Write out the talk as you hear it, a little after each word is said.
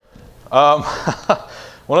Um,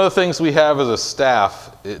 One of the things we have as a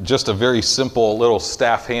staff, just a very simple little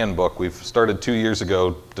staff handbook. We've started 2 years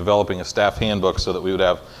ago developing a staff handbook so that we would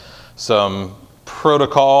have some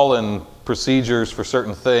protocol and procedures for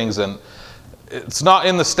certain things. And it's not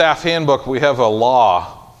in the staff handbook. We have a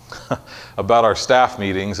law about our staff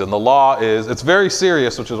meetings. And the law is, it's very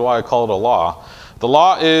serious, which is why I call it a law. The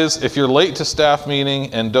law is if you're late to staff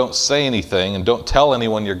meeting and don't say anything and don't tell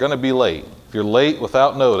anyone you're going to be late, if you're late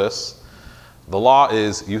without notice, the law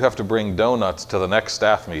is you have to bring donuts to the next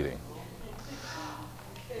staff meeting.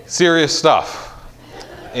 Serious stuff.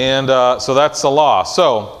 And so that's the law.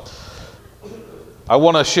 So I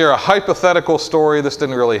want to share a hypothetical story. This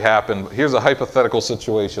didn't really happen, but here's a hypothetical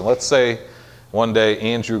situation. Let's say one day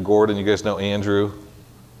Andrew Gordon, you guys know Andrew,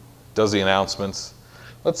 does the announcements.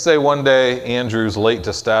 Let's say one day Andrew's late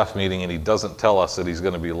to staff meeting and he doesn't tell us that he's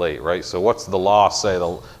going to be late, right? So what's the law say?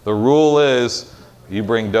 The rule is you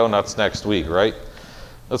bring donuts next week, right?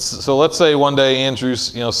 So let's say one day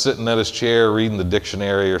Andrew's, sitting at his chair reading the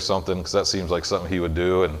dictionary or something, because that seems like something he would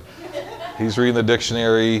do. And he's reading the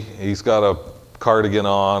dictionary. He's got a cardigan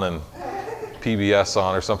on and PBS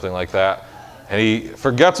on or something like that. And he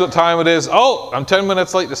forgets what time it is. Oh, I'm 10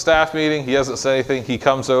 minutes late to staff meeting. He hasn't said anything. He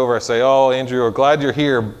comes over. I say, oh, Andrew, we're glad you're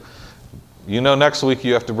here. Next week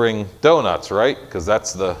you have to bring donuts, right? Because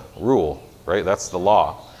that's the rule, right? That's the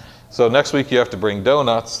law. So next week you have to bring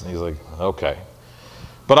donuts. And he's like, okay.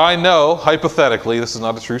 But I know, hypothetically, this is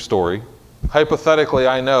not a true story. Hypothetically,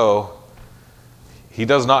 I know he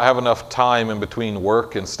does not have enough time in between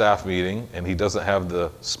work and staff meeting, and he doesn't have the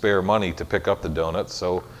spare money to pick up the donuts.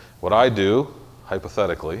 So what I do,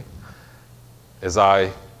 hypothetically, is I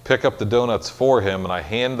pick up the donuts for him and I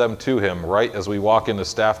hand them to him right as we walk into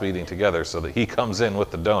staff meeting together so that he comes in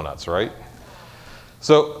with the donuts, right?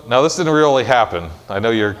 So now this didn't really happen. I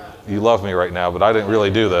know you love me right now, but I didn't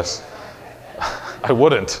really do this. I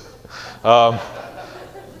wouldn't. But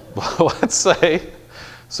let's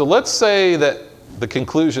say that the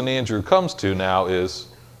conclusion Andrew comes to now is,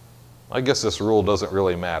 I guess this rule doesn't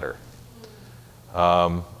really matter.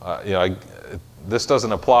 This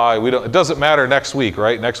doesn't apply. It doesn't matter next week,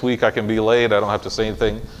 right? Next week I can be late. I don't have to say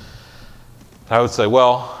anything. I would say,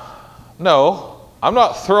 well, no, I'm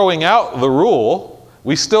not throwing out the rule.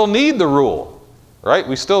 We still need the rule, right?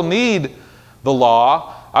 We still need the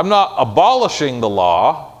law. I'm not abolishing the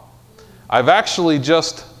law. I've actually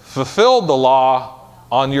just fulfilled the law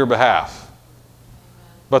on your behalf.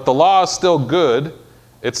 But the law is still good.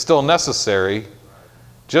 It's still necessary.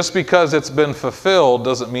 Just because it's been fulfilled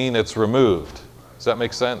doesn't mean it's removed. Does that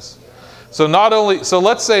make sense? So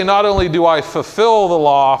let's say not only do I fulfill the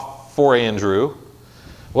law for Andrew,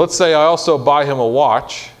 let's say I also buy him a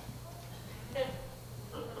watch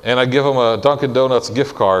and I give him a Dunkin' Donuts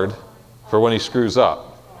gift card for when he screws up.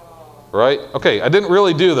 Right? Okay, I didn't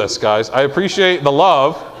really do this, guys. I appreciate the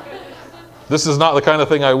love. This is not the kind of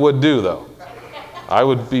thing I would do, though. I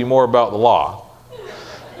would be more about the law.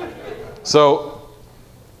 So,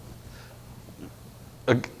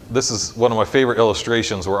 this is one of my favorite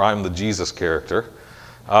illustrations where I'm the Jesus character.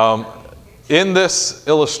 In this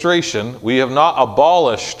illustration, we have not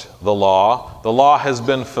abolished the law. The law has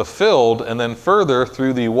been fulfilled, and then further,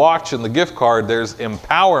 through the watch and the gift card, there's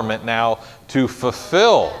empowerment now to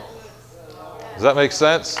fulfill. Does that make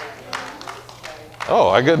sense? Oh,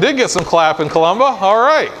 I did get some clap in Columba. All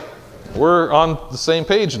right. We're on the same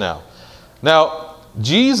page now. Now,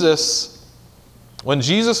 when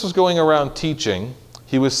Jesus was going around teaching,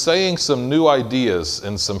 he was saying some new ideas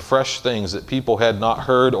and some fresh things that people had not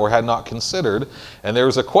heard or had not considered. And there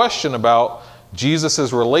was a question about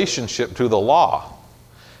Jesus' relationship to the law.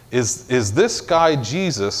 Is this guy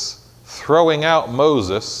Jesus throwing out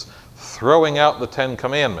Moses, throwing out the Ten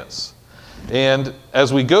Commandments? And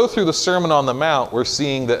as we go through the Sermon on the Mount, we're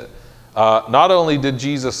seeing that not only did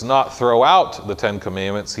Jesus not throw out the Ten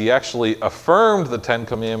Commandments, he actually affirmed the Ten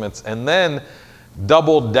Commandments and then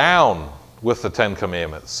doubled down with the Ten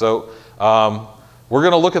Commandments. So we're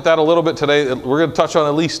going to look at that a little bit today. We're going to touch on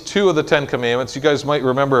at least 2 of the Ten Commandments. You guys might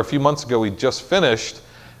remember a few months ago we just finished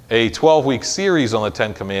a 12-week series on the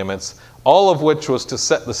Ten Commandments, all of which was to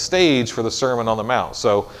set the stage for the Sermon on the Mount.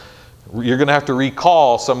 So you're going to have to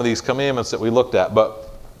recall some of these commandments that we looked at. But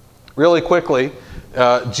really quickly,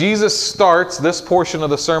 Jesus starts this portion of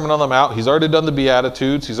the Sermon on the Mount. He's already done the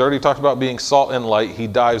Beatitudes. He's already talked about being salt and light. He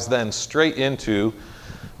dives then straight into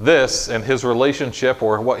this and his relationship,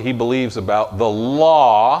 or what he believes about the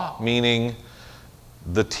law, meaning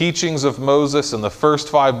the teachings of Moses and the first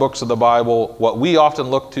 5 books of the Bible, what we often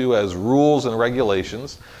look to as rules and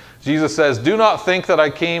regulations. Jesus says, "Do not think that I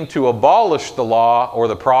came to abolish the law or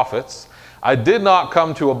the prophets. I did not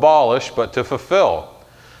come to abolish, but to fulfill.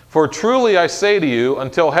 For truly I say to you,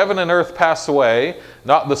 until heaven and earth pass away,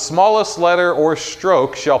 not the smallest letter or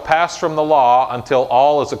stroke shall pass from the law until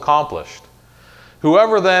all is accomplished.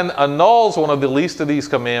 Whoever then annuls one of the least of these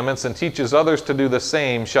commandments and teaches others to do the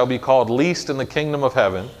same shall be called least in the kingdom of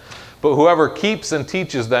heaven. But whoever keeps and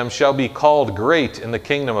teaches them shall be called great in the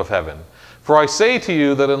kingdom of heaven. For I say to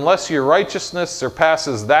you that unless your righteousness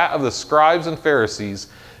surpasses that of the scribes and Pharisees,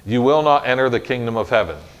 you will not enter the kingdom of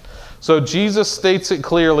heaven. So Jesus states it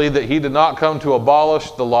clearly that he did not come to abolish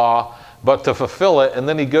the law, but to fulfill it. And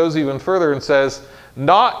then he goes even further and says,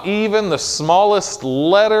 not even the smallest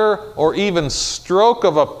letter or even stroke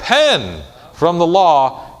of a pen from the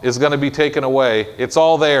law is going to be taken away. It's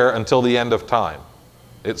all there until the end of time.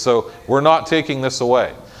 So we're not taking this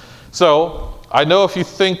away. So I know if you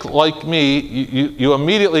think like me, you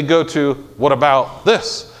immediately go to, what about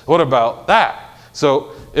this? What about that?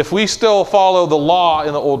 So if we still follow the law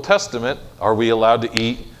in the Old Testament, are we allowed to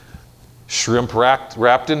eat shrimp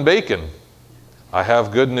wrapped in bacon? I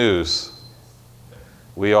have good news.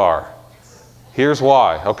 We are. Here's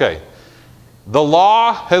why. Okay. The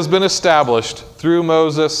law has been established through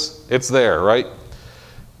Moses. It's there, right?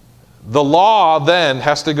 The law then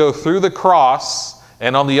has to go through the cross,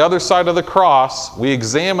 and on the other side of the cross, we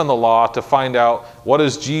examine the law to find out what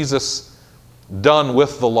has Jesus done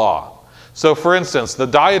with the law. So for instance, the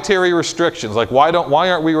dietary restrictions, like why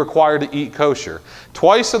aren't we required to eat kosher?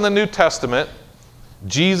 Twice in the New Testament,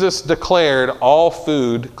 Jesus declared all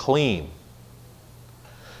food clean.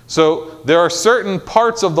 So there are certain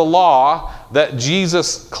parts of the law that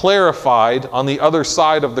Jesus clarified on the other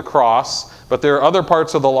side of the cross, but there are other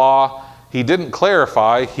parts of the law he didn't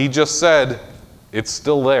clarify. He just said it's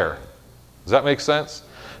still there. Does that make sense?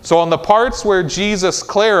 So on the parts where Jesus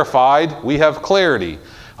clarified, we have clarity.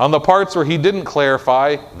 On the parts where he didn't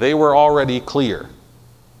clarify, they were already clear.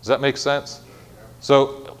 Does that make sense?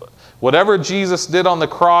 So whatever Jesus did on the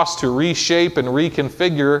cross to reshape and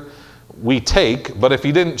reconfigure, we take, but if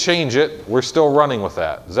he didn't change it, we're still running with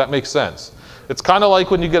that. Does that make sense? It's kind of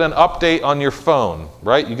like when you get an update on your phone,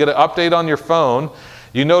 right? You get an update on your phone,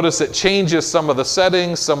 you notice it changes some of the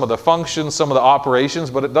settings, some of the functions, some of the operations,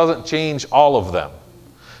 but it doesn't change all of them.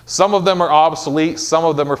 Some of them are obsolete, some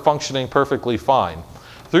of them are functioning perfectly fine.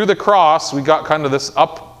 Through the cross, we got kind of this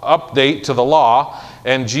update to the law,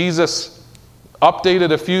 and Jesus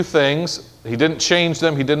updated a few things. He didn't change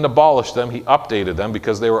them, he didn't abolish them, he updated them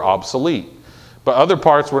because they were obsolete. But other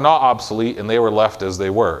parts were not obsolete, and they were left as they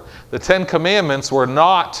were. The 10 Commandments were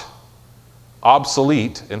not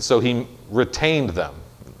obsolete, and so he retained them.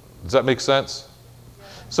 Does that make sense?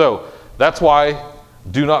 So that's why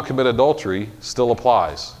do not commit adultery still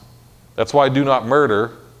applies. That's why do not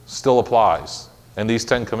murder still applies. And these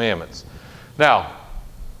 10 Commandments. Now,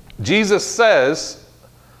 Jesus says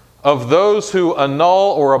of those who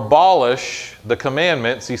annul or abolish the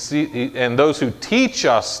commandments, and those who teach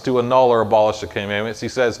us to annul or abolish the commandments, he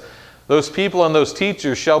says, those people and those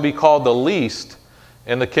teachers shall be called the least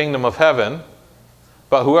in the kingdom of heaven,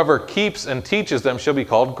 but whoever keeps and teaches them shall be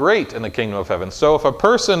called great in the kingdom of heaven. So if a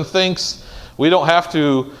person thinks we don't have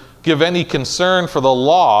to give any concern for the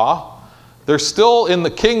law, they're still in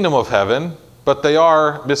the kingdom of heaven, but they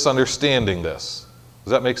are misunderstanding this.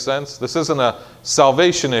 Does that make sense? This isn't a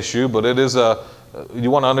salvation issue, but it is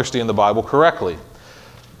you want to understand the Bible correctly.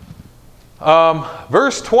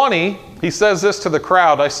 Verse 20, he says this to the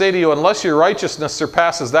crowd, I say to you, unless your righteousness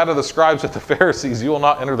surpasses that of the scribes and the Pharisees, you will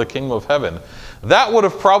not enter the kingdom of heaven. That would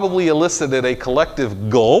have probably elicited a collective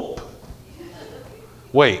gulp.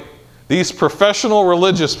 Wait, these professional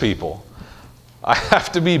religious people, I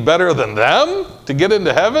have to be better than them to get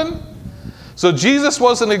into heaven? So Jesus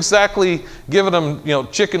wasn't exactly giving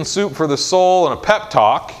them, chicken soup for the soul and a pep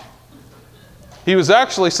talk. He was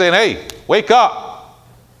actually saying, hey, wake up.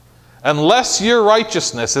 Unless your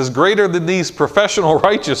righteousness is greater than these professional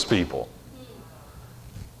righteous people,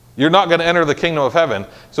 you're not going to enter the kingdom of heaven.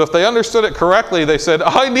 So if they understood it correctly, they said,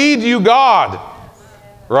 I need you, God.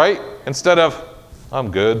 Right? Instead of,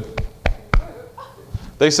 I'm good.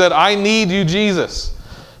 They said, I need you, Jesus.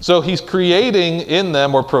 So he's creating in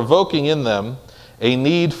them or provoking in them a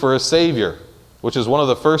need for a Savior, which is one of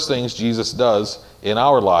the first things Jesus does in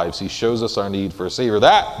our lives. He shows us our need for a Savior.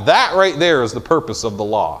 That right there is the purpose of the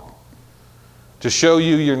law, to show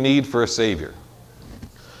you your need for a Savior.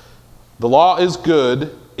 The law is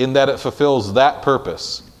good in that it fulfills that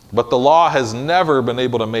purpose, but the law has never been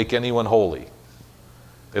able to make anyone holy.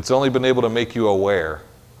 It's only been able to make you aware.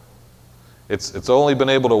 It's only been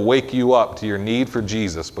able to wake you up to your need for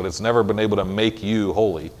Jesus, but it's never been able to make you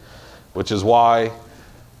holy, which is why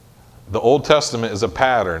the Old Testament is a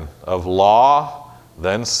pattern of law,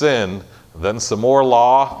 then sin, then some more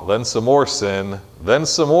law, then some more sin, then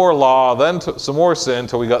some more law, then some more sin,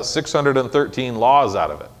 until we got 613 laws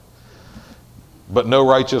out of it. But no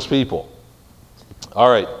righteous people. All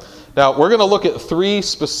right. Now, we're going to look at 3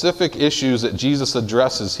 specific issues that Jesus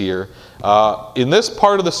addresses here. In this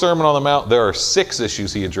part of the Sermon on the Mount, there are 6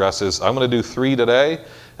 issues he addresses. I'm going to do 3 today,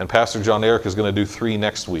 and Pastor John Eric is going to do 3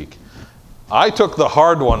 next week. I took the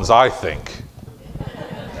hard ones, I think,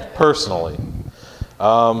 personally.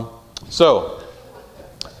 So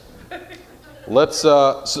let's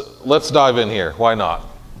dive in here. Why not?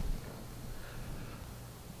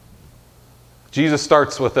 Jesus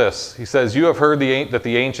starts with this. He says, "You have heard that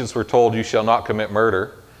the ancients were told, 'You shall not commit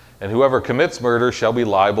murder, and whoever commits murder shall be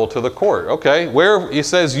liable to the court.'" Okay, where he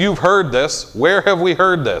says you've heard this, where have we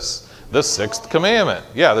heard this? The 6th commandment.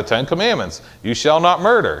 Yeah, the 10 commandments. You shall not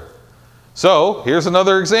murder. So here's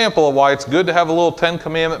another example of why it's good to have a little 10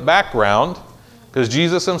 commandment background, because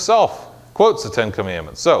Jesus himself quotes the 10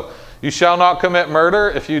 commandments. So, you shall not commit murder.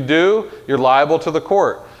 If you do, you're liable to the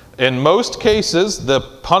court. In most cases, the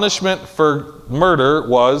punishment for murder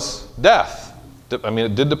was death. I mean,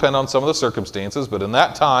 it did depend on some of the circumstances, but in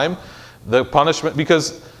that time, the punishment,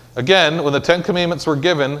 because again, when the 10 commandments were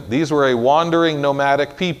given, these were a wandering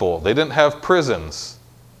nomadic people. They didn't have prisons,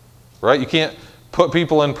 right? You can't put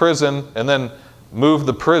people in prison and then move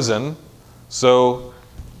the prison, so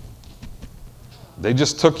they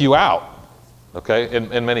just took you out, okay,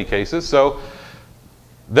 in many cases. So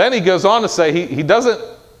then he goes on to say he doesn't,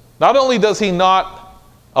 not only does he not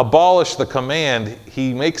abolish the command,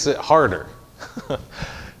 he makes it harder.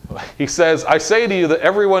 He says, "I say to you that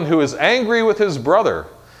everyone who is angry with his brother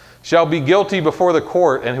shall be guilty before the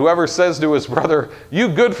court, and whoever says to his brother, 'You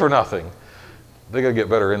good for nothing,'" they gotta get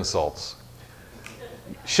better insults,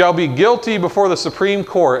 "shall be guilty before the Supreme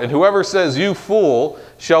Court, and whoever says, 'You fool,'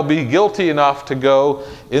 shall be guilty enough to go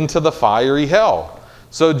into the fiery hell."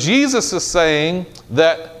 So Jesus is saying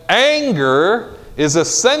that anger is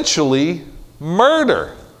essentially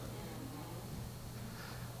murder.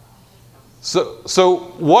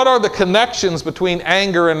 So what are the connections between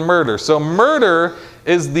anger and murder? So murder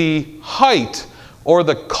is the height or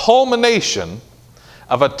the culmination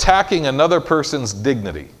of attacking another person's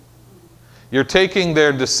dignity. You're taking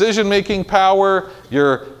their decision-making power,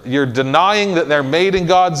 you're denying that they're made in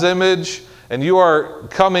God's image, and you are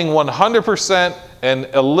coming 100% and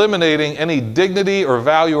eliminating any dignity or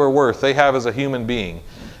value or worth they have as a human being.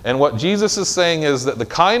 And what Jesus is saying is that the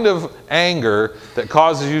kind of anger that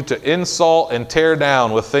causes you to insult and tear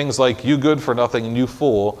down with things like "you good for nothing" and "you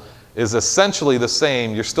fool" is essentially the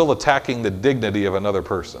same. You're still attacking the dignity of another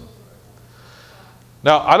person.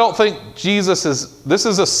 Now, I don't think this is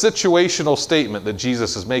a situational statement that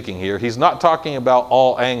Jesus is making here. He's not talking about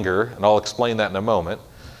all anger, and I'll explain that in a moment.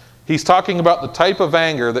 He's talking about the type of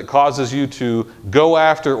anger that causes you to go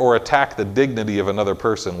after or attack the dignity of another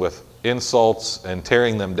person with insults and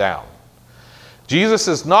tearing them down. Jesus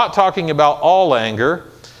is not talking about all anger.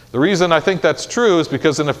 The reason I think that's true is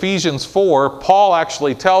because in Ephesians 4, Paul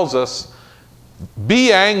actually tells us,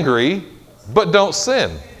 be angry, but don't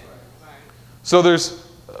sin. So there's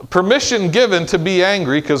permission given to be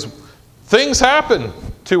angry because things happen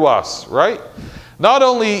to us, right? Not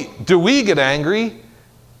only do we get angry,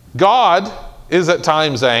 God is at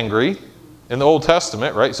times angry in the Old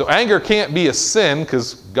Testament, right? So anger can't be a sin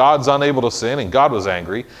because God's unable to sin and God was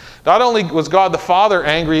angry. Not only was God the Father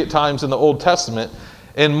angry at times in the Old Testament,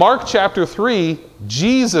 in Mark chapter 3,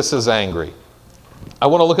 Jesus is angry. I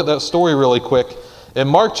want to look at that story really quick. In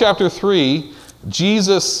Mark chapter 3,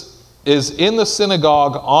 Jesus is in the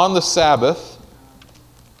synagogue on the Sabbath,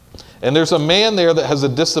 and there's a man there that has a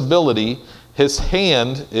disability. His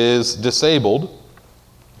hand is disabled.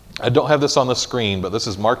 I don't have this on the screen, but this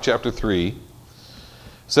is Mark chapter 3. It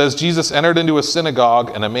says, Jesus entered into a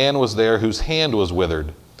synagogue, and a man was there whose hand was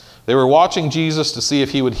withered. They were watching Jesus to see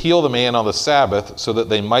if he would heal the man on the Sabbath so that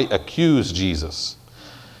they might accuse Jesus.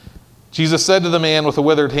 Jesus said to the man with the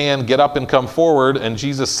withered hand, "Get up and come forward." And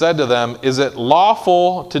Jesus said to them, "Is it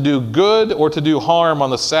lawful to do good or to do harm on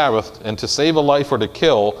the Sabbath, and to save a life or to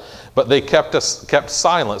kill?" But they kept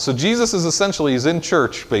silent. So Jesus is essentially, he's in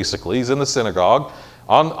church, basically. He's in the synagogue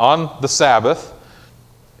on the Sabbath.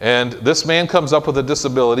 And this man comes up with a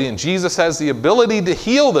disability, and Jesus has the ability to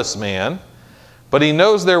heal this man, but he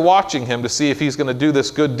knows they're watching him to see if he's going to do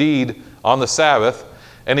this good deed on the Sabbath.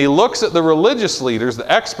 And he looks at the religious leaders,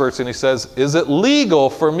 the experts, and he says, "Is it legal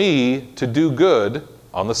for me to do good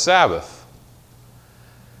on the Sabbath?"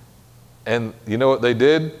 And you know what they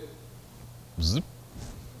did? Zip.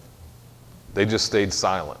 They just stayed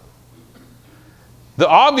silent. The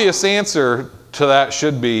obvious answer to that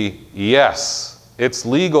should be yes. It's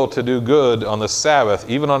legal to do good on the Sabbath,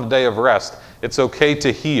 even on a day of rest. It's okay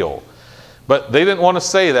to heal. But they didn't want to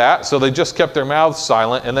say that, so they just kept their mouths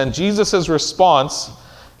silent. And then Jesus' response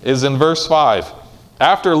is in verse 5.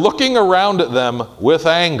 After looking around at them with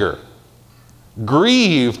anger,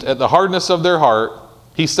 grieved at the hardness of their heart,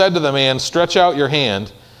 he said to the man, "Stretch out your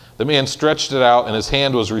hand." The man stretched it out, and his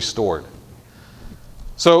hand was restored.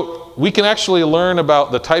 So we can actually learn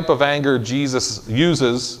about the type of anger Jesus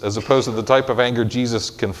uses as opposed to the type of anger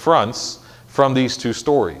Jesus confronts from these two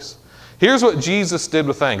stories. Here's what Jesus did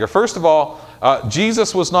with anger. First of all,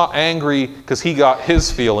 Jesus was not angry because he got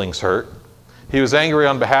his feelings hurt. He was angry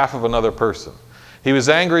on behalf of another person. He was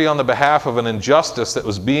angry on the behalf of an injustice that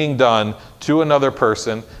was being done to another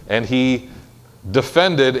person, and he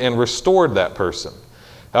defended and restored that person.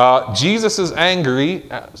 Jesus'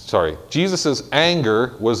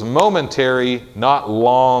 anger was momentary, not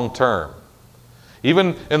long-term.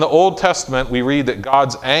 Even in the Old Testament, we read that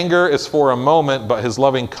God's anger is for a moment, but his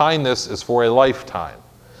loving kindness is for a lifetime.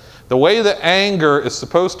 The way that anger is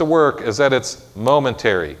supposed to work is that it's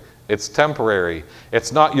momentary, it's temporary,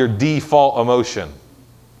 it's not your default emotion.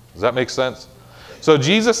 Does that make sense? So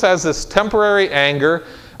Jesus has this temporary anger,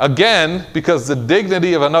 again, because the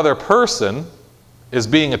dignity of another person is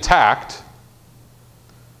being attacked.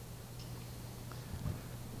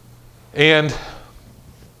 And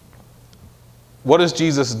what does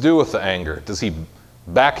Jesus do with the anger? Does he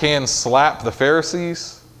backhand slap the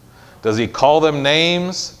Pharisees? Does he call them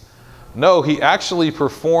names? No, he actually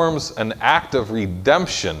performs an act of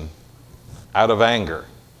redemption out of anger.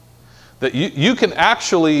 That you can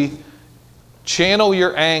actually channel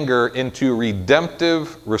your anger into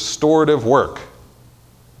redemptive, restorative work.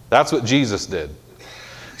 That's what Jesus did.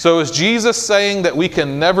 So is Jesus saying that we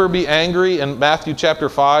can never be angry in Matthew chapter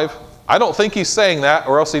 5? I don't think he's saying that,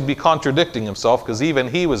 or else he'd be contradicting himself, because even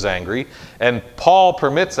he was angry, and Paul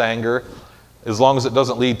permits anger as long as it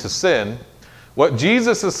doesn't lead to sin. What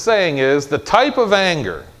Jesus is saying is the type of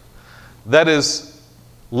anger that is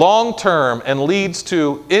long-term and leads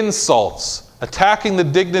to insults, attacking the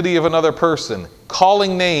dignity of another person,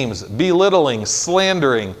 calling names, belittling,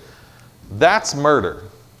 slandering, that's murder.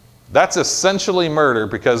 That's essentially murder,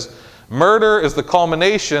 because murder is the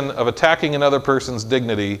culmination of attacking another person's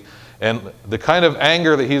dignity, and the kind of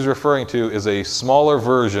anger that he's referring to is a smaller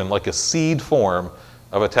version, like a seed form,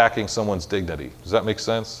 of attacking someone's dignity. Does that make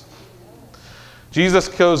sense? Jesus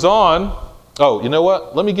goes on. Oh, you know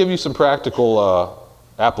what? Let me give you some practical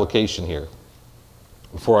application here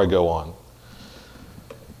before I go on.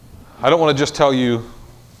 I don't want to just tell you,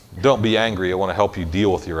 don't be angry. I want to help you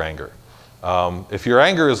deal with your anger. If your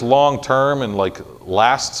anger is long-term and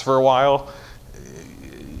lasts for a while,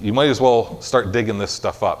 you might as well start digging this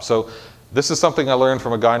stuff up. So this is something I learned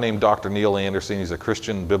from a guy named Dr. Neil Anderson. He's a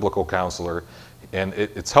Christian biblical counselor. And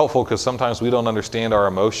it's helpful because sometimes we don't understand our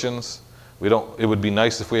emotions. It would be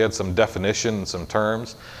nice if we had some definition and some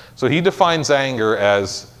terms. So he defines anger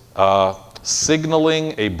as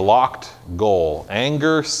signaling a blocked goal.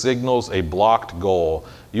 Anger signals a blocked goal.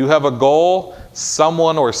 You have a goal,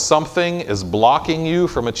 someone or something is blocking you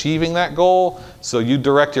from achieving that goal, so you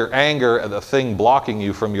direct your anger at the thing blocking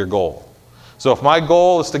you from your goal. So if my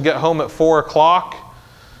goal is to get home at 4 o'clock,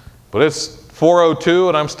 but it's 4:02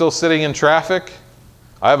 and I'm still sitting in traffic,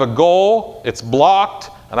 I have a goal, it's blocked,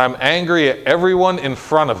 and I'm angry at everyone in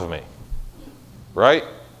front of me, right?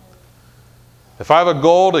 If I have a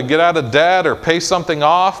goal to get out of debt or pay something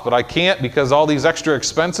off, but I can't because all these extra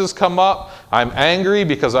expenses come up, I'm angry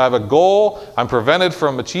because I have a goal, I'm prevented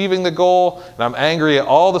from achieving the goal, and I'm angry at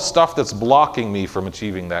all the stuff that's blocking me from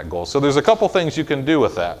achieving that goal. So there's a couple things you can do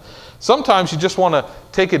with that. Sometimes you just want to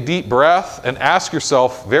take a deep breath and ask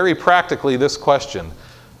yourself very practically this question: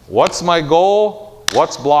 what's my goal?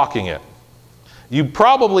 What's blocking it? You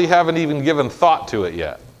probably haven't even given thought to it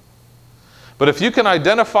yet. But if you can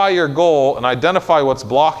identify your goal and identify what's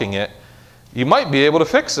blocking it, you might be able to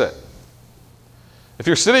fix it. If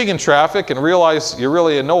you're sitting in traffic and realize you're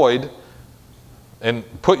really annoyed and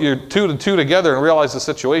put your two to two together and realize the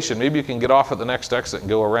situation, maybe you can get off at the next exit and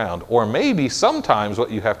go around. Or maybe sometimes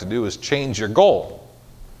what you have to do is change your goal.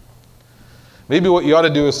 Maybe what you ought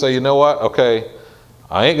to do is say, you know what, okay,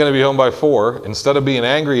 I ain't going to be home by 4. Instead of being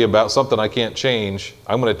angry about something I can't change,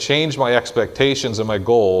 I'm going to change my expectations and my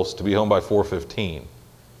goals to be home by 4:15.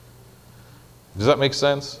 Does that make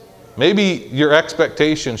sense? Maybe your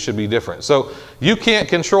expectations should be different. So you can't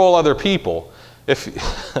control other people.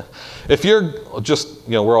 If you're just,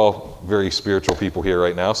 we're all very spiritual people here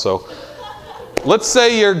right now, so let's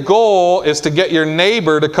say your goal is to get your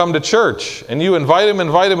neighbor to come to church, and you invite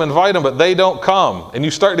them, but they don't come, and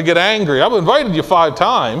you start to get angry. I've invited you 5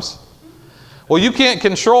 times. Well, you can't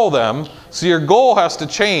control them, so your goal has to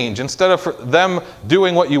change. Instead of them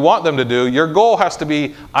doing what you want them to do, your goal has to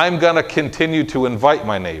be, I'm going to continue to invite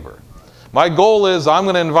my neighbor. My goal is I'm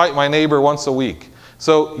going to invite my neighbor once a week.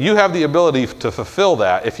 So you have the ability to fulfill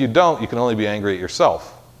that. If you don't, you can only be angry at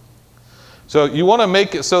yourself. So you want to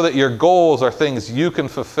make it so that your goals are things you can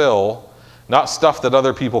fulfill, not stuff that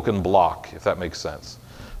other people can block, if that makes sense.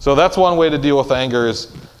 So that's one way to deal with anger,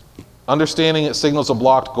 is understanding it signals a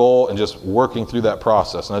blocked goal and just working through that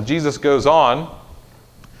process. Now Jesus goes on,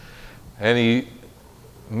 and he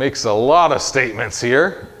makes a lot of statements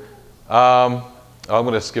here. I'm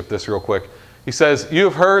going to skip this real quick. He says, you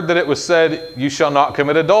have heard that it was said, you shall not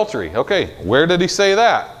commit adultery. Okay, where did he say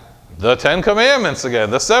that? The 10 Commandments again,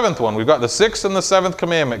 the 7th one. We've got the 6th and the 7th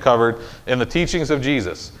commandment covered in the teachings of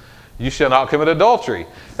Jesus. You shall not commit adultery.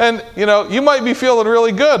 And, you might be feeling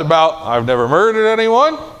really good about, I've never murdered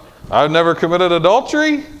anyone. I've never committed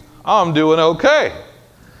adultery. I'm doing okay.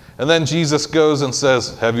 And then Jesus goes and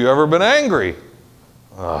says, have you ever been angry?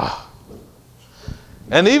 Ugh.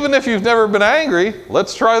 And even if you've never been angry,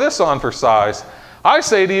 let's try this on for size. I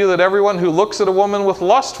say to you that everyone who looks at a woman with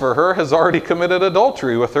lust for her has already committed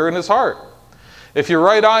adultery with her in his heart. If your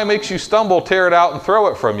right eye makes you stumble, tear it out and throw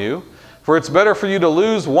it from you. For it's better for you to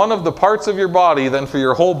lose one of the parts of your body than for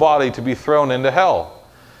your whole body to be thrown into hell.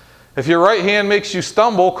 If your right hand makes you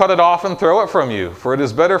stumble, cut it off and throw it from you. For it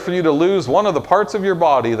is better for you to lose one of the parts of your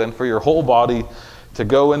body than for your whole body to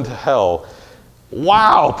go into hell.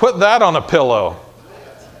 Wow, put that on a pillow.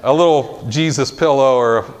 A little Jesus pillow,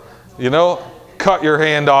 or, cut your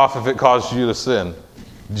hand off if it causes you to sin.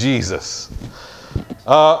 Jesus.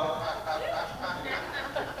 I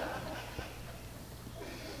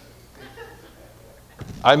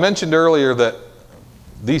mentioned earlier that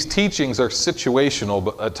these teachings are situational,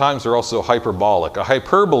 but at times they're also hyperbolic. A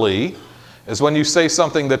hyperbole is when you say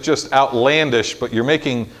something that's just outlandish, but you're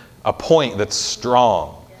making a point that's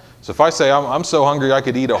strong. So if I say, I'm so hungry I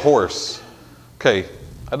could eat a horse. Okay,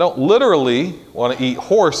 I don't literally want to eat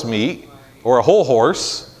horse meat or a whole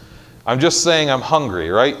horse. I'm just saying I'm hungry,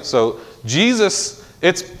 right? So Jesus,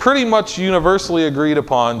 it's pretty much universally agreed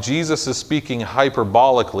upon, Jesus is speaking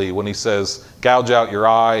hyperbolically when he says, gouge out your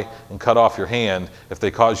eye and cut off your hand if they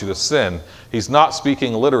cause you to sin. He's not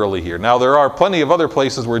speaking literally here. Now, there are plenty of other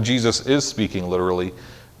places where Jesus is speaking literally.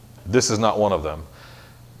 This is not one of them.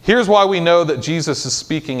 Here's why we know that Jesus is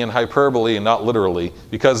speaking in hyperbole and not literally,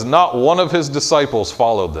 because not one of his disciples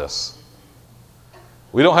followed this.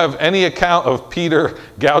 We don't have any account of Peter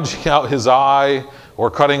gouging out his eye or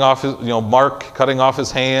cutting off his, Mark cutting off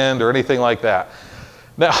his hand or anything like that.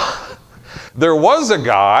 Now, there was a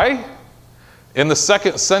guy in the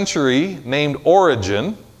 2nd century named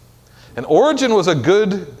Origen, and Origen was a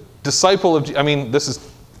good disciple of, this is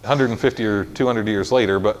 150 or 200 years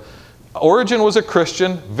later, but Origen was a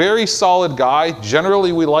Christian, very solid guy.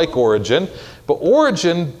 Generally, we like Origen, but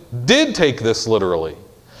Origen did take this literally.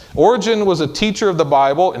 Origen was a teacher of the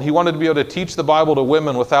Bible, and he wanted to be able to teach the Bible to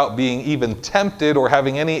women without being even tempted or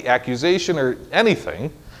having any accusation or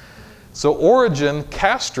anything. So Origen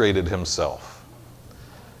castrated himself.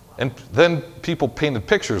 And then people painted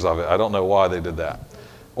pictures of it. I don't know why they did that.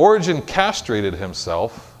 Origen castrated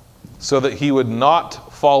himself so that he would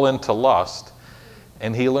not fall into lust.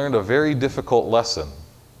 And he learned a very difficult lesson,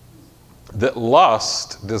 that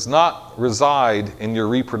lust does not reside in your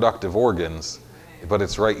reproductive organs, but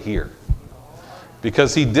it's right here.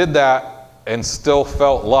 Because he did that and still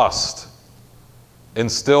felt lust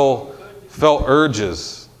and still felt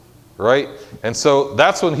urges, right? And so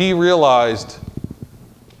that's when he realized,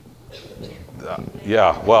 I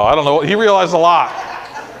don't know, he realized a lot.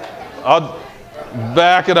 I'll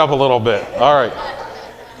back it up a little bit. All right.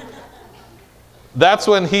 That's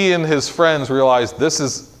when he and his friends realized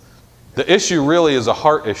the issue really is a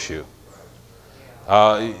heart issue.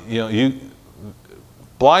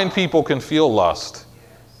 Blind people can feel lust.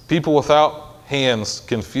 People without hands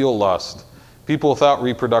can feel lust. People without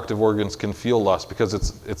reproductive organs can feel lust because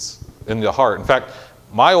it's in the heart. In fact,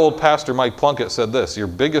 my old pastor, Mike Plunkett, said this: your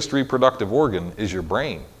biggest reproductive organ is your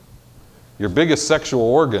brain. Your biggest sexual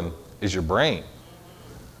organ is your brain.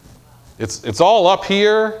 It's all up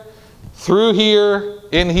here, through here,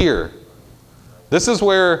 in here. This is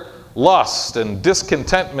where lust and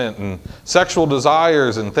discontentment and sexual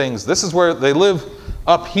desires and things, this is where they live,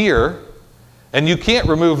 up here, and you can't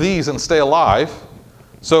remove these and stay alive.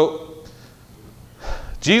 So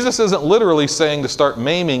Jesus isn't literally saying to start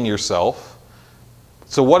maiming yourself.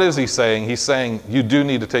 So what is he saying? He's saying you do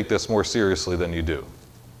need to take this more seriously than you do.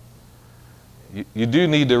 You do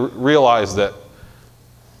need to realize that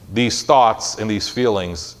these thoughts and these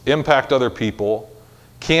feelings impact other people,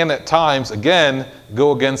 can at times, again,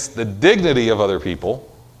 go against the dignity of other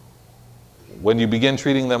people when you begin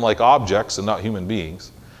treating them like objects and not human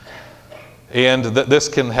beings. And that this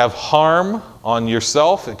can have harm on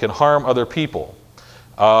yourself, it can harm other people.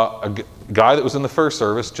 A guy that was in the first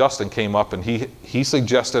service, Justin, came up and he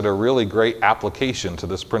suggested a really great application to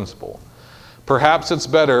this principle. Perhaps it's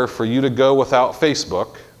better for you to go without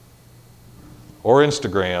Facebook or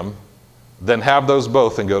Instagram than have those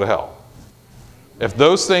both and go to hell. If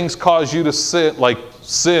those things cause you to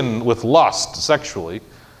sin with lust sexually,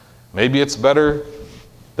 maybe it's better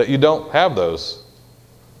that you don't have those.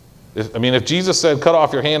 If Jesus said cut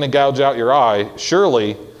off your hand and gouge out your eye,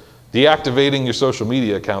 surely deactivating your social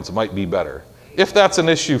media accounts might be better. If that's an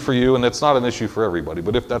issue for you, and it's not an issue for everybody,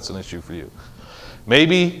 but if that's an issue for you.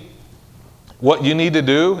 Maybe what you need to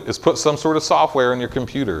do is put some sort of software in your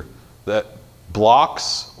computer that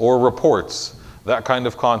blocks or reports that kind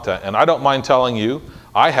of content. And I don't mind telling you,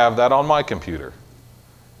 I have that on my computer.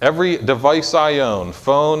 Every device I own,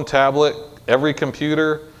 phone, tablet, every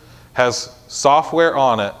computer has software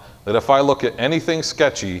on it that if I look at anything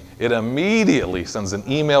sketchy, it immediately sends an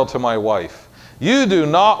email to my wife. You do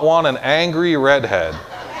not want an angry redhead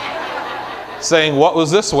saying, what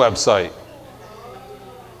was this website?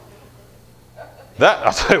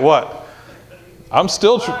 I'll tell you what, I'm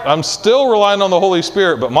still relying on the Holy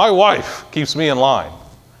Spirit, but my wife keeps me in line.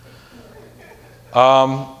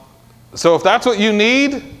 So if that's what you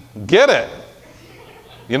need, get it.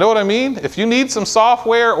 You know what I mean? If you need some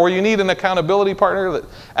software or you need an accountability partner that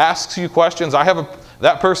asks you questions, I have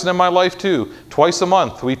that person in my life too. Twice a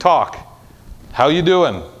month we talk. How you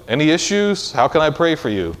doing? Any issues? How can I pray for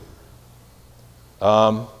you?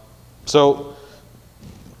 So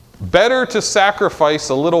better to sacrifice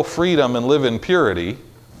a little freedom and live in purity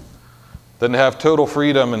than to have total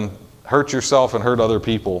freedom and hurt yourself and hurt other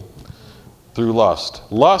people through lust.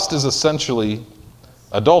 Lust is essentially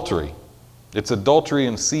adultery. It's adultery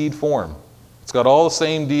in seed form. It's got all the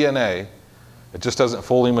same DNA. It just hasn't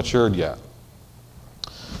fully matured yet.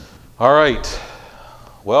 All right.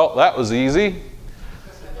 Well, that was easy.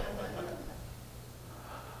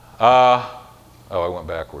 I went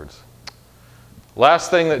backwards.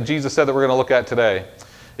 Last thing that Jesus said that we're going to look at today.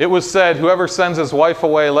 It was said, whoever sends his wife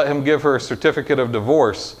away, let him give her a certificate of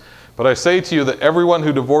divorce. But I say to you that everyone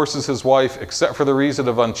who divorces his wife, except for the reason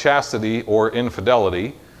of unchastity or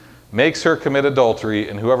infidelity, makes her commit adultery,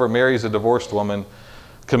 and whoever marries a divorced woman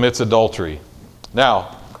commits adultery.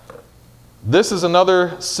 Now, this is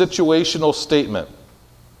another situational statement.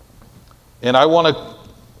 And I want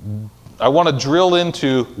to drill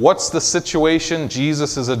into what's the situation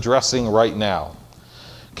Jesus is addressing right now.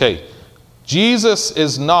 Okay, Jesus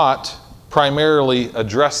is not primarily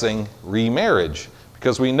addressing remarriage,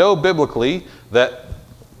 because we know biblically that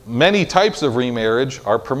many types of remarriage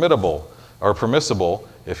are permissible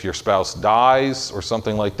if your spouse dies or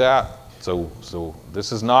something like that. So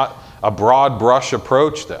this is not a broad brush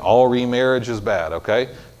approach that all remarriage is bad, okay?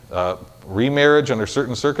 Remarriage under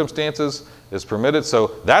certain circumstances is permitted.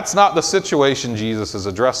 So that's not the situation Jesus is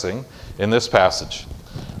addressing in this passage.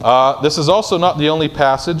 This is also not the only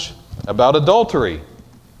passage about adultery.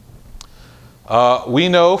 We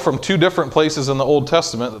know from two different places in the Old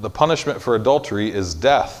Testament that the punishment for adultery is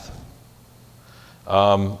death.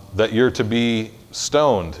 That you're to be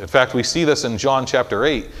stoned. In fact, we see this in John chapter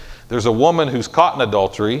 8. There's a woman who's caught in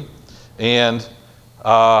adultery, and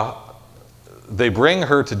they bring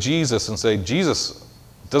her to Jesus and say, Jesus,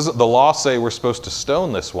 doesn't the law say we're supposed to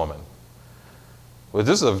stone this woman? Well,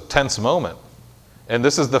 this is a tense moment. And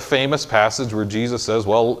this is the famous passage where Jesus says,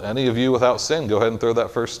 well, any of you without sin, go ahead and throw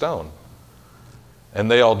that first stone.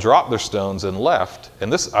 And they all dropped their stones and left.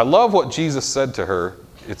 And this, I love what Jesus said to her.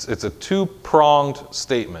 It's a two-pronged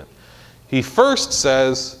statement. He first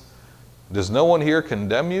says, does no one here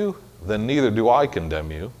condemn you? Then neither do I condemn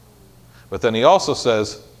you. But then he also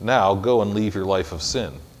says, now go and leave your life of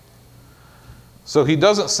sin. So he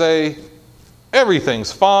doesn't say,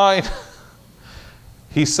 everything's fine.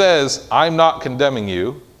 He says, I'm not condemning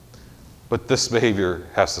you, but this behavior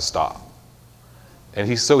has to stop. And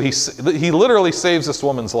he literally saves this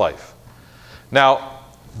woman's life. Now,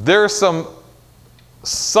 there are some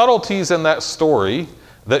subtleties in that story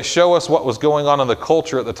that show us what was going on in the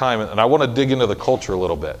culture at the time, and I want to dig into the culture a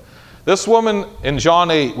little bit. This woman in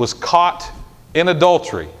John 8 was caught in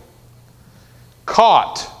adultery.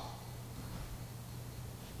 Caught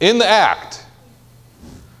in the act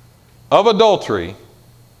of adultery.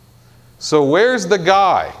 So where's the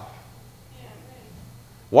guy?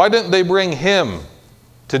 Why didn't they bring him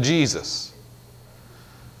to Jesus?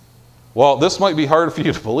 Well, this might be hard for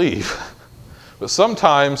you to believe, but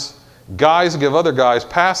sometimes guys give other guys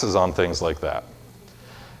passes on things like that.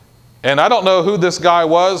 And I don't know who this guy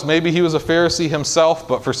was. Maybe he was a Pharisee himself,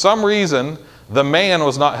 but for some reason, the man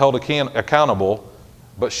was not held accountable,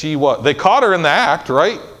 but she was. They caught her in the act,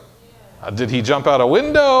 right? Did he jump out a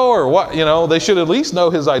window or what? You know, they should at least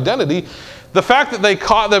know his identity. The fact that they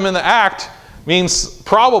caught them in the act means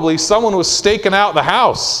probably someone was staking out the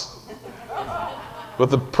house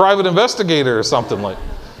with a private investigator or something, like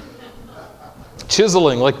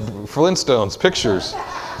chiseling like Flintstones pictures.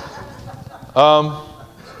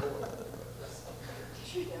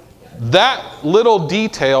 That little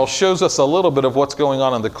detail shows us a little bit of what's going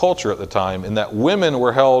on in the culture at the time, in that women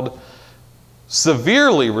were held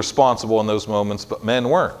severely responsible in those moments, but men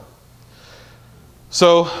weren't.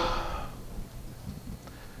 So,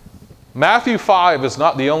 Matthew 5 is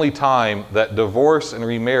not the only time that divorce and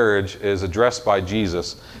remarriage is addressed by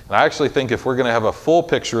Jesus. And I actually think if we're going to have a full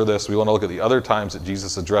picture of this, we want to look at the other times that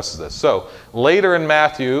Jesus addresses this. So, later in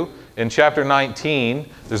Matthew, in chapter 19,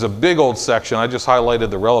 there's a big old section. I just highlighted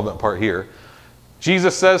the relevant part here.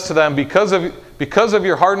 Jesus says to them, because of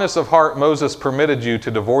your hardness of heart, Moses permitted you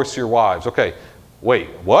to divorce your wives. Okay, wait,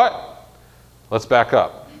 what? Let's back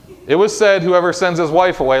up. It was said, whoever sends his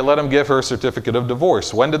wife away, let him give her a certificate of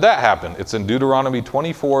divorce. When did that happen? It's in Deuteronomy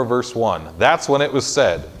 24, verse 1. That's when it was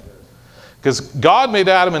said. Because God made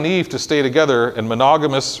Adam and Eve to stay together in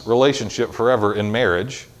monogamous relationship forever in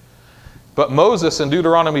marriage. But Moses in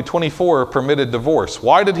Deuteronomy 24 permitted divorce.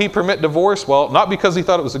 Why did he permit divorce? Well, not because he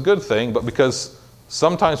thought it was a good thing, but because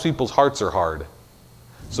sometimes people's hearts are hard.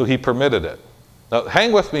 So he permitted it. Now,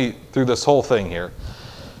 hang with me through this whole thing here.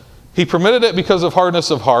 He permitted it because of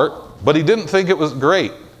hardness of heart, but he didn't think it was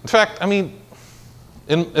great. In fact, I mean,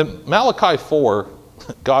 in Malachi 4,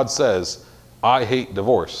 God says, I hate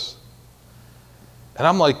divorce. And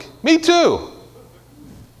I'm like, me too.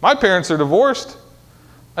 My parents are divorced.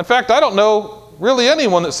 In fact, I don't know really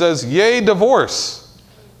anyone that says, yay, divorce,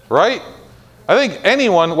 right? I think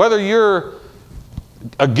anyone, whether you're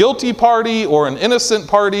a guilty party or an innocent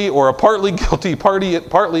party or a partly guilty party,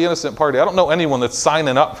 partly innocent party, I don't know anyone that's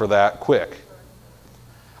signing up for that quick.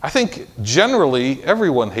 I think generally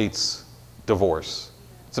everyone hates divorce.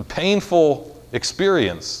 It's a painful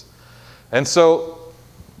experience. And so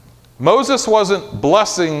Moses wasn't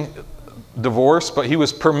blessing divorce, but he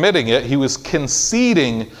was permitting it. He was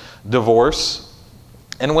conceding divorce.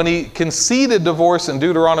 And when he conceded divorce in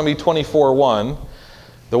Deuteronomy 24:1,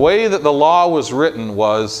 the way that the law was written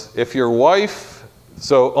was, if your wife,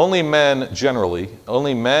 so only men generally,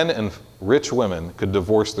 only men and rich women could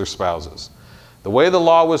divorce their spouses. The way the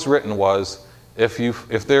law was written was, if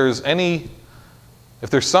there's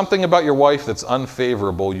something about your wife that's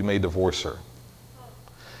unfavorable, you may divorce her.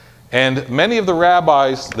 And many of the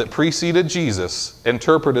rabbis that preceded Jesus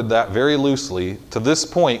interpreted that very loosely to this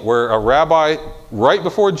point where a rabbi, right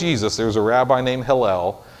before Jesus, there was a rabbi named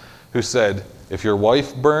Hillel who said, if your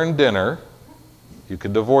wife burned dinner, you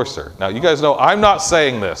could divorce her. Now, you guys know I'm not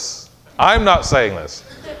saying this. I'm not saying this.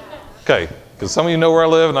 Okay, because some of you know where I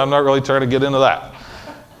live and I'm not really trying to get into that.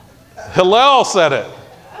 Hillel said it.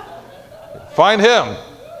 Find him.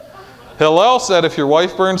 Hillel said if your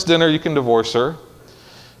wife burns dinner, you can divorce her.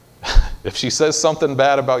 If she says something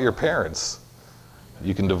bad about your parents,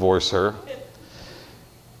 you can divorce her.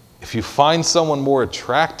 If you find someone more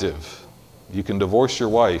attractive, you can divorce your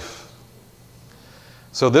wife.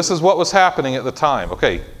 So this is what was happening at the time.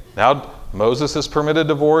 Okay, now Moses has permitted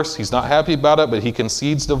divorce. He's not happy about it, but he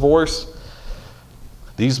concedes divorce.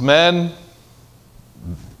 These men,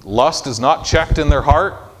 lust is not checked in their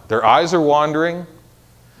heart. Their eyes are wandering.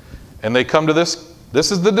 And they come to this.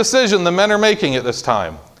 This is the decision the men are making at this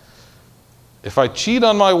time. If I cheat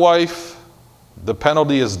on my wife, the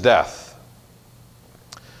penalty is death.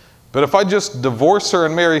 But if I just divorce her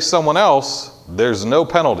and marry someone else, there's no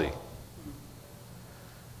penalty.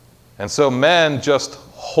 And so men just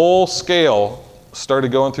whole scale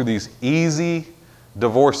started going through these easy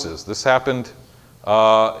divorces. This happened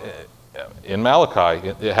in Malachi.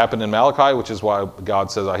 It happened in Malachi, which is why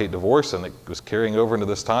God says, I hate divorce, and it was carrying over into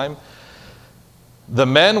this time. The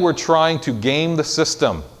men were trying to game the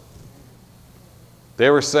system. They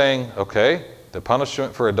were saying, okay, the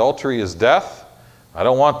punishment for adultery is death. I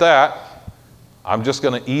don't want that. I'm just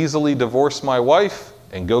going to easily divorce my wife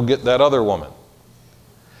and go get that other woman.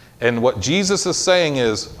 And what Jesus is saying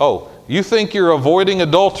is, oh, you think you're avoiding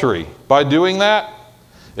adultery by doing that?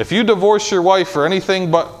 If you divorce your wife for anything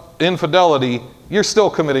but infidelity, you're still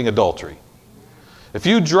committing adultery. If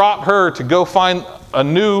you drop her to go find a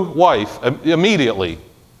new wife immediately,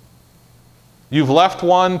 you've left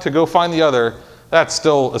one to go find the other, that's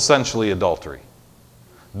still essentially adultery.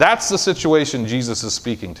 That's the situation Jesus is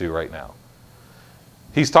speaking to right now.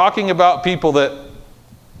 He's talking about people that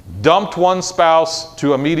dumped one spouse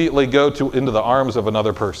to immediately go into the arms of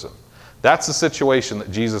another person. That's the situation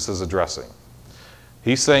that Jesus is addressing.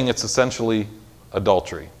 He's saying it's essentially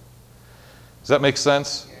adultery. Does that make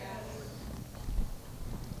sense? Yes.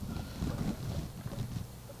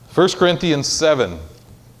 1 Corinthians 7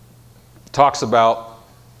 talks about,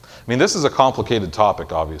 this is a complicated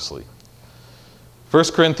topic, obviously. 1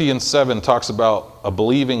 Corinthians 7 talks about a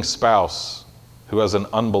believing spouse who has an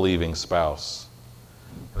unbelieving spouse.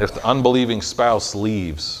 And if the unbelieving spouse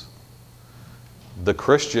leaves, the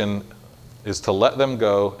Christian is to let them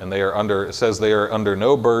go, and it says they are under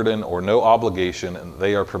no burden or no obligation, and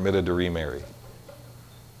they are permitted to remarry.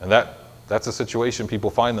 And that's a situation people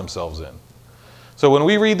find themselves in. So when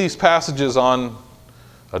we read these passages on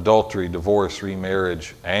adultery, divorce,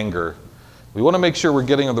 remarriage, anger, we want to make sure we're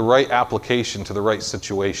getting the right application to the right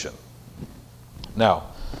situation. Now,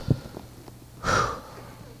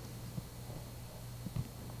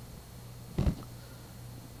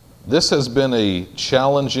 this has been a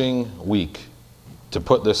challenging week to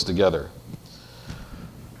put this together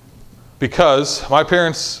because my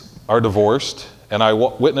parents are divorced, and I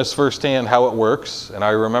witnessed firsthand how it works, and I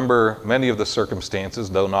remember many of the circumstances,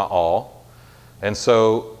 though not all. And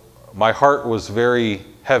so my heart was very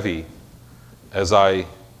heavy as I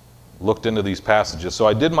looked into these passages. So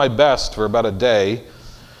I did my best for about a day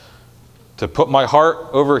to put my heart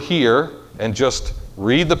over here and just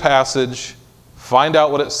read the passage, find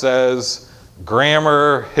out what it says,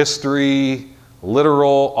 grammar, history,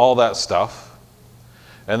 literal, all that stuff.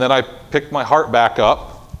 And then I picked my heart back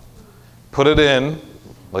up, put it in,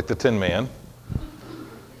 like the Tin Man,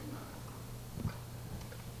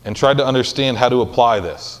 and tried to understand how to apply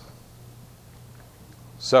this.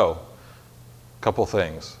 So, a couple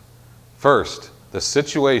things. First, the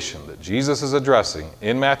situation that Jesus is addressing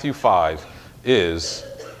in Matthew 5 is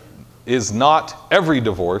not every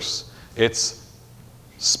divorce. It's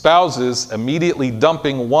spouses immediately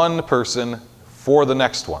dumping one person for the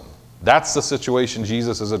next one. That's the situation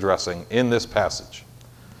Jesus is addressing in this passage.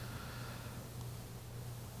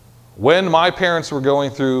 When my parents were going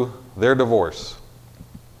through their divorce,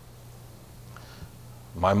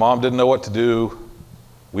 my mom didn't know what to do.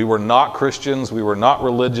 We were not Christians. We were not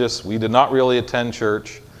religious. We did not really attend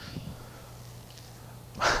church.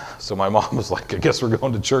 So my mom was like, I guess we're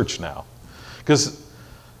going to church now. Because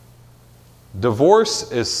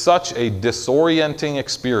divorce is such a disorienting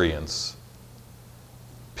experience.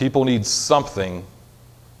 People need something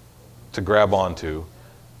to grab onto.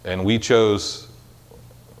 And we chose,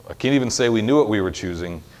 I can't even say we knew what we were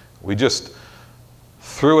choosing. We just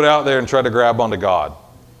threw it out there and tried to grab onto God.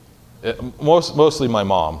 Mostly my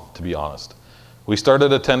mom, to be honest. We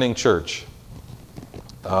started attending church.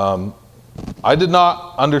 I did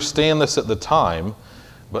not understand this at the time,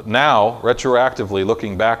 but now, retroactively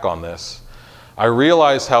looking back on this, I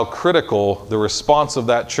realize how critical the response of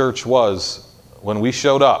that church was when we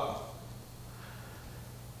showed up.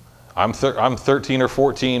 I'm 13 or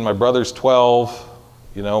 14, my brother's 12.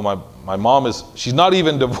 You know, my mom she's not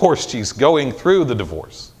even divorced, she's going through the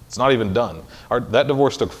divorce. It's not even done. That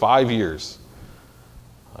divorce took 5 years.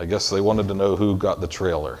 I guess they wanted to know who got the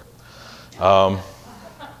trailer. I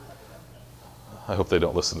hope they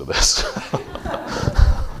don't listen to this.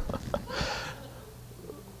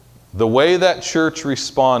 The way that church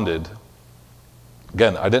responded,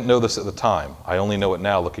 again, I didn't know this at the time. I only know it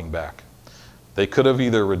now looking back. They could have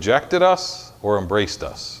either rejected us or embraced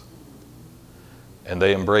us. And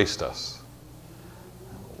they embraced us.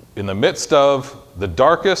 In the midst of the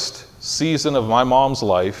darkest season of my mom's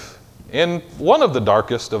life, and one of the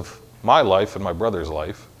darkest of my life and my brother's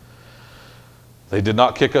life, they did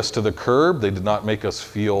not kick us to the curb. They did not make us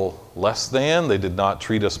feel less than. They did not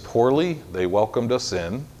treat us poorly. They welcomed us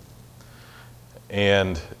in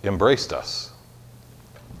and embraced us.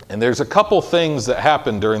 And there's a couple things that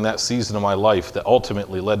happened during that season of my life that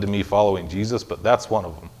ultimately led to me following Jesus, but that's one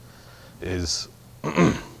of them, is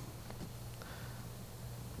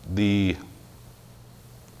the,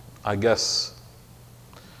 I guess,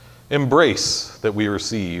 embrace that we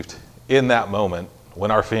received in that moment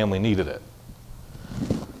when our family needed it.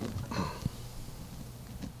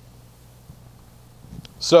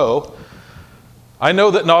 So, I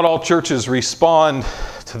know that not all churches respond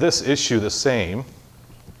to this issue the same.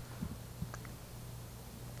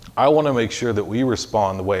 I want to make sure that we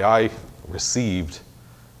respond the way I received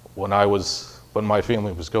when my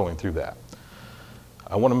family was going through that.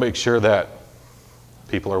 I want to make sure that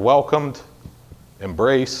people are welcomed,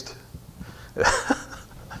 embraced.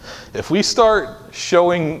 If we start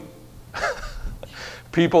showing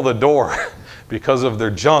people the door because of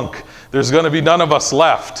their junk, there's going to be none of us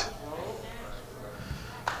left.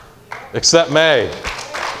 Except May.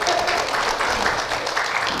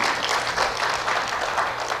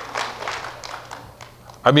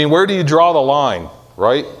 I mean, where do you draw the line,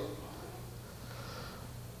 right?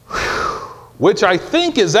 Which I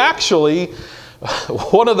think is actually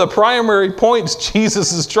one of the primary points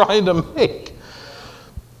Jesus is trying to make.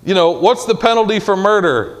 You know, what's the penalty for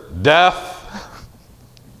murder? Death.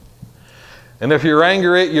 And if you're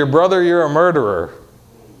angry at your brother, you're a murderer.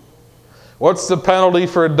 What's the penalty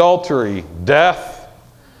for adultery? Death.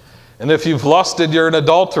 And if you've lusted, you're an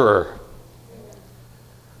adulterer.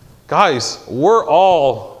 Guys, we're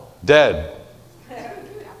all dead.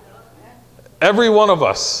 Every one of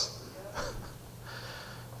us.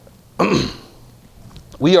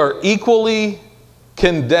 We are equally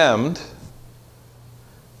condemned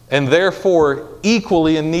and therefore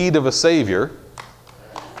equally in need of a Savior.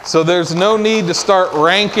 So there's no need to start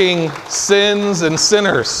ranking sins and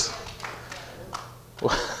sinners.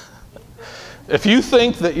 If you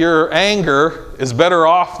think that your anger is better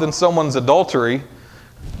off than someone's adultery,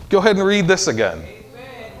 go ahead and read this again.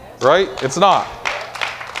 Right? It's not.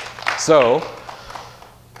 So,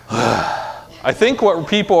 I think what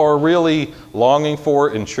people are really longing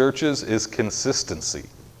for in churches is consistency.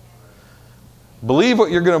 Believe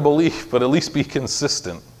what you're going to believe, but at least be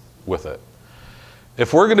consistent with it.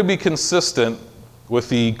 If we're going to be consistent with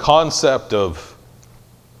the concept of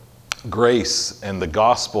grace and the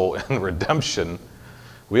gospel and redemption,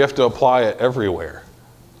 we have to apply it everywhere.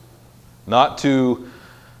 Not to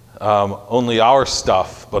only our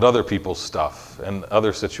stuff, but other people's stuff and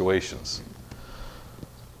other situations.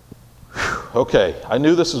 Okay, I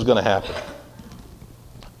knew this was going to happen.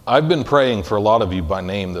 I've been praying for a lot of you by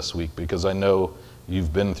name this week because I know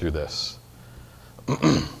you've been through this.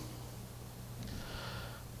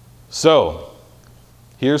 So,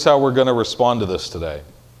 here's how we're going to respond to this today.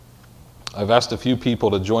 I've asked a few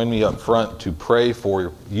people to join me up front to pray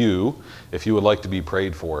for you if you would like to be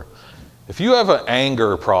prayed for. If you have an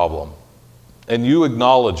anger problem and you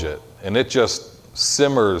acknowledge it and it just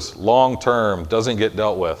simmers long term, doesn't get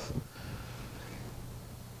dealt with,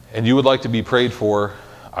 and you would like to be prayed for,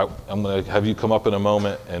 I'm going to have you come up in a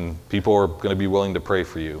moment and people are going to be willing to pray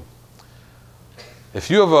for you. If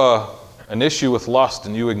you have an issue with lust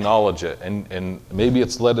and you acknowledge it, and maybe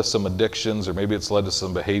it's led to some addictions or maybe it's led to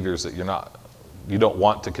some behaviors that you don't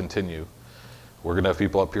want to continue, we're going to have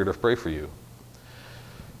people up here to pray for you.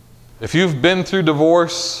 If you've been through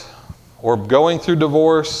divorce or going through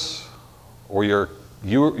divorce, or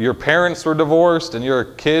your parents were divorced and you're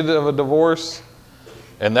a kid of a divorce,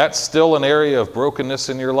 and that's still an area of brokenness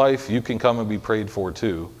in your life, you can come and be prayed for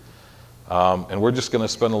too. And we're just going to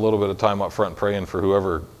spend a little bit of time up front praying for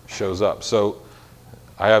whoever shows up. So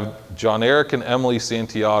I have John Eric and Emily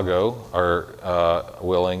Santiago are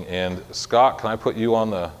willing. And Scott, can I put you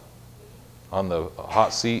on the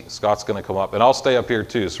hot seat? Scott's going to come up. And I'll stay up here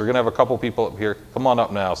too. So we're going to have a couple people up here. Come on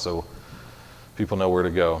up now so people know where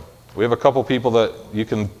to go. We have a couple people that you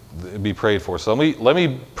can be prayed for. So let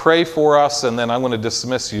me pray for us, and then I'm going to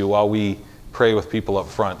dismiss you while we pray with people up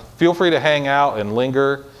front. Feel free to hang out and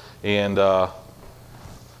linger. And all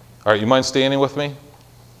right, you mind standing with me?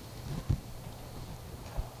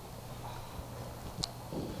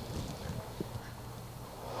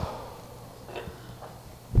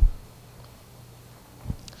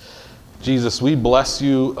 Jesus, we bless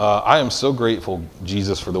you. I am so grateful,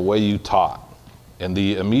 Jesus, for the way you taught. And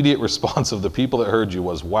the immediate response of the people that heard you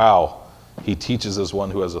was, wow, he teaches as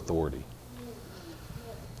one who has authority.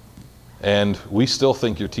 And we still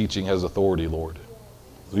think your teaching has authority, Lord.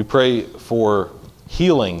 We pray for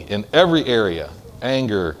healing in every area,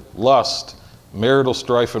 anger, lust, marital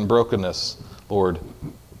strife and brokenness. Lord,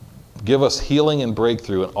 give us healing and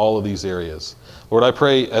breakthrough in all of these areas. Lord, I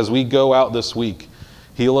pray as we go out this week,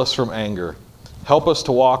 heal us from anger. Help us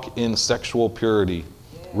to walk in sexual purity.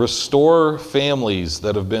 Restore families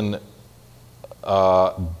that have been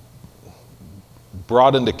brought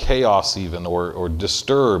into chaos even or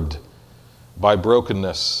disturbed by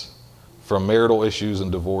brokenness from marital issues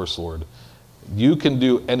and divorce, Lord. You can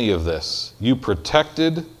do any of this. You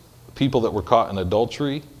protected people that were caught in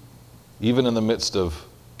adultery. Even in the midst of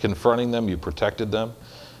confronting them, you protected them.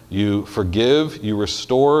 You forgive, you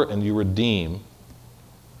restore, and you redeem.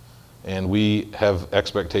 And we have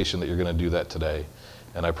expectation that you're going to do that today.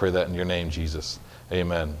 And I pray that in your name, Jesus.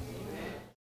 Amen.